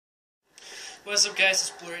What's up, guys?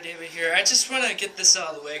 It's Blu-rayDave here. I just want to get this out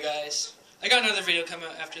of the way, guys. I got another video coming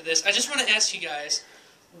out after this. I just want to ask you guys,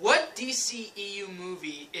 what DCEU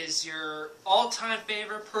movie is your all-time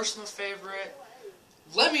favorite, personal favorite?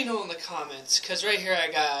 Let me know in the comments, because right here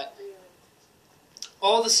I got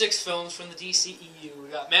all the 6 films from the DCEU. We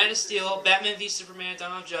got Man of Steel, Batman v Superman,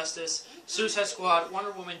 Dawn of Justice, Suicide Squad,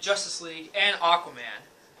 Wonder Woman, Justice League, and Aquaman.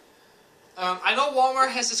 I know Walmart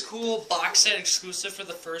has this cool box set exclusive for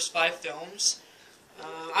the first 5 films.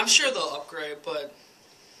 I'm sure they'll upgrade, but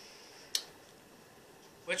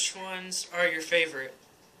which ones are your favorite?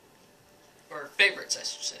 Or favorites, I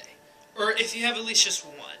should say. Or if you have at least just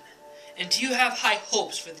one. And do you have high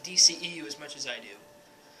hopes for the DCEU as much as I do?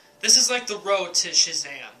 This is like the road to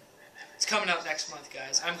Shazam. It's coming out next month,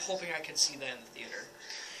 guys. I'm hoping I can see that in the theater.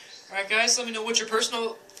 Alright, guys, let me know what your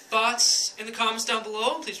personal thoughts in the comments down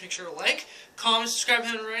below. Please make sure to like, comment, subscribe if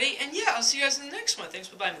you haven't already. And yeah, I'll see you guys in the next one. Thanks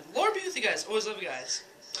for buying me. The Lord be with you guys. Always love you guys.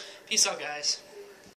 Peace out, guys.